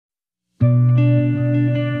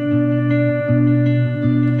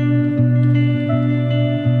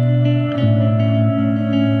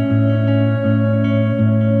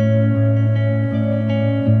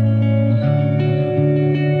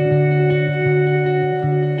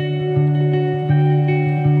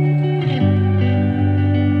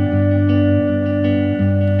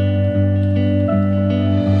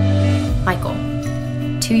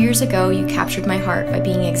years ago, you captured my heart by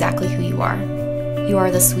being exactly who you are. You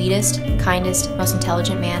are the sweetest, kindest, most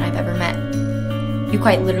intelligent man I've ever met. You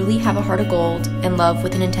quite literally have a heart of gold and love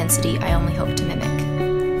with an intensity I only hope to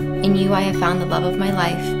mimic. In you, I have found the love of my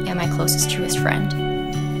life and my closest, truest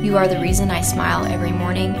friend. You are the reason I smile every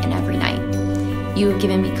morning and every night. You have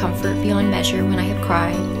given me comfort beyond measure when I have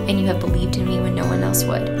cried, and you have believed in me when no one else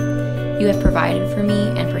would. You have provided for me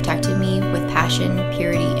and protected me with passion,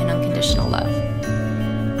 purity, and unconditional love.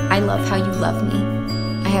 I love how you love me.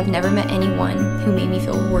 I have never met anyone who made me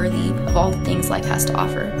feel worthy of all the things life has to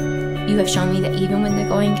offer. You have shown me that even when the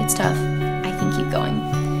going gets tough, I can keep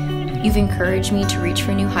going. You've encouraged me to reach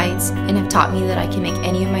for new heights and have taught me that I can make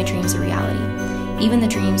any of my dreams a reality, even the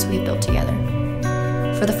dreams we've built together.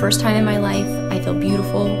 For the first time in my life, I feel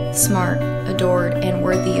beautiful, smart, adored, and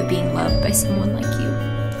worthy of being loved by someone like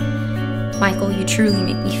you. Michael, you truly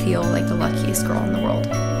make me feel like the luckiest girl in the world.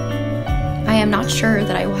 I am not sure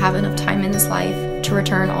that I will have enough time in this life to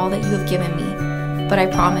return all that you have given me, but I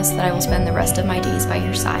promise that I will spend the rest of my days by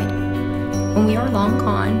your side. When we are long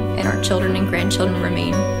gone and our children and grandchildren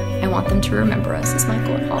remain, I want them to remember us as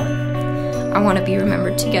Michael and Holly. I want to be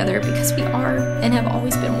remembered together because we are and have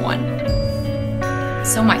always been one.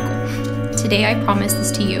 So Michael, today I promise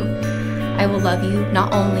this to you. I will love you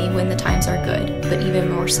not only when the times are good, but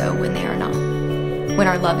even more so when they are not. When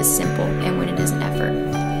our love is simple and when it is an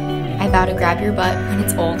effort. I vow to grab your butt when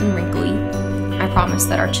it's old and wrinkly. I promise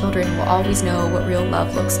that our children will always know what real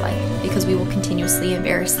love looks like because we will continuously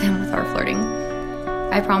embarrass them with our flirting.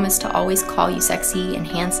 I promise to always call you sexy and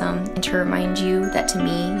handsome and to remind you that to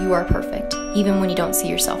me you are perfect, even when you don't see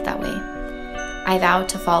yourself that way. I vow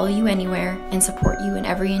to follow you anywhere and support you in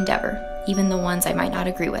every endeavor, even the ones I might not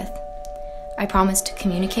agree with. I promise to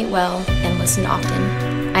communicate well and listen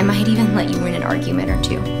often. I might even let you win an argument or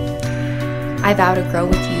two. I vow to grow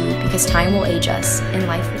with you because time will age us and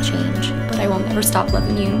life will change, but I will never stop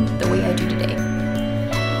loving you the way I do today.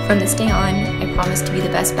 From this day on, I promise to be the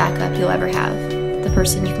best backup you'll ever have, the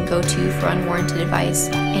person you can go to for unwarranted advice,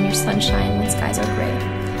 and your sunshine when skies are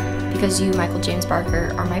gray. Because you, Michael James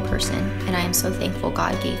Barker, are my person, and I am so thankful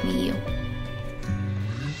God gave me you.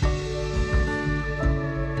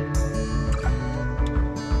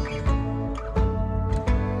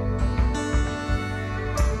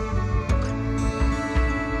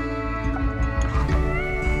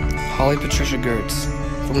 Holly Patricia Gertz.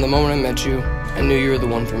 From the moment I met you, I knew you were the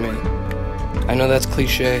one for me. I know that's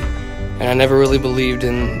cliche, and I never really believed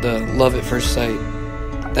in the love at first sight.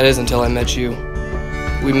 That is until I met you.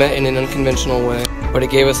 We met in an unconventional way, but it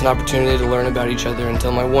gave us an opportunity to learn about each other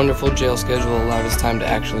until my wonderful jail schedule allowed us time to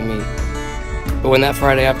actually meet. But when that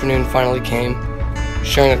Friday afternoon finally came,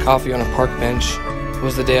 sharing a coffee on a park bench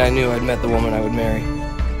was the day I knew I'd met the woman I would marry.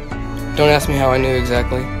 Don't ask me how I knew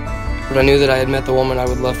exactly, but I knew that I had met the woman I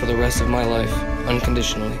would love for the rest of my life,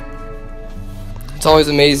 unconditionally. It's always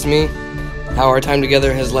amazed me how our time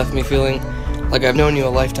together has left me feeling like I've known you a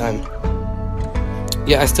lifetime.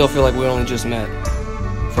 Yet I still feel like we only just met.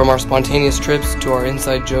 From our spontaneous trips to our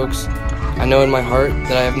inside jokes, I know in my heart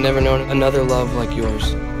that I have never known another love like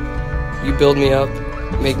yours. You build me up,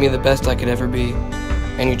 make me the best I could ever be,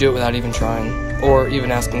 and you do it without even trying, or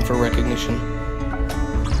even asking for recognition.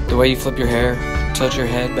 The way you flip your hair, tilt your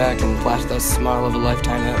head back and flash that smile of a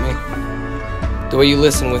lifetime at me. The way you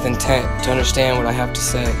listen with intent to understand what I have to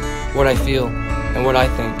say, what I feel, and what I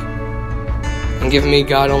think. And giving me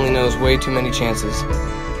God only knows way too many chances.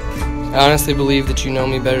 I honestly believe that you know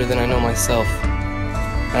me better than I know myself,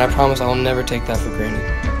 and I promise I will never take that for granted.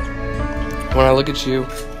 When I look at you,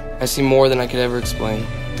 I see more than I could ever explain.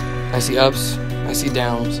 I see ups, I see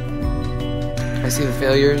downs, I see the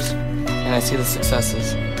failures, and I see the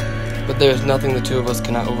successes. But there is nothing the two of us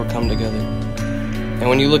cannot overcome together. And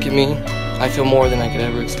when you look at me, I feel more than I could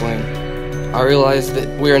ever explain. I realize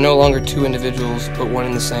that we are no longer two individuals, but one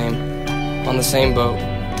and the same, on the same boat.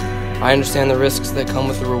 I understand the risks that come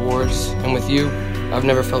with the rewards, and with you, I've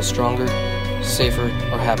never felt stronger, safer,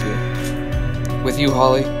 or happier. With you,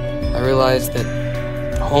 Holly, I realize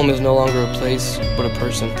that home is no longer a place, but a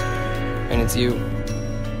person, and it's you.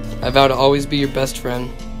 I vow to always be your best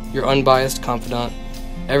friend, your unbiased confidant,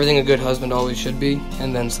 everything a good husband always should be,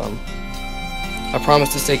 and then some. I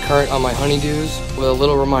promise to stay current on my honeydews with a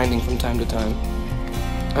little reminding from time to time.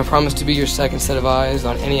 I promise to be your second set of eyes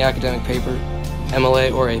on any academic paper,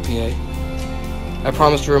 MLA or APA. I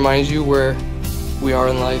promise to remind you where we are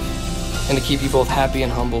in life and to keep you both happy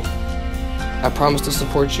and humble. I promise to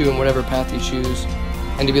support you in whatever path you choose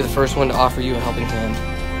and to be the first one to offer you a helping hand.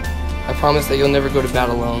 I promise that you'll never go to bat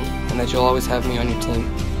alone and that you'll always have me on your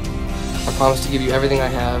team. I promise to give you everything I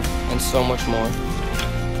have and so much more,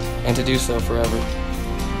 and to do so forever.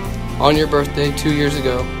 On your birthday 2 years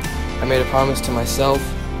ago, I made a promise to myself,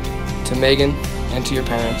 to Megan, and to your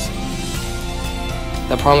parents.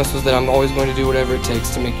 That promise was that I'm always going to do whatever it takes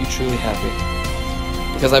to make you truly happy.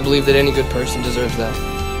 Because I believe that any good person deserves that,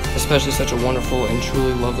 especially such a wonderful and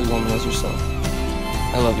truly lovely woman as yourself.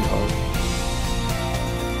 I love you, Hubbard.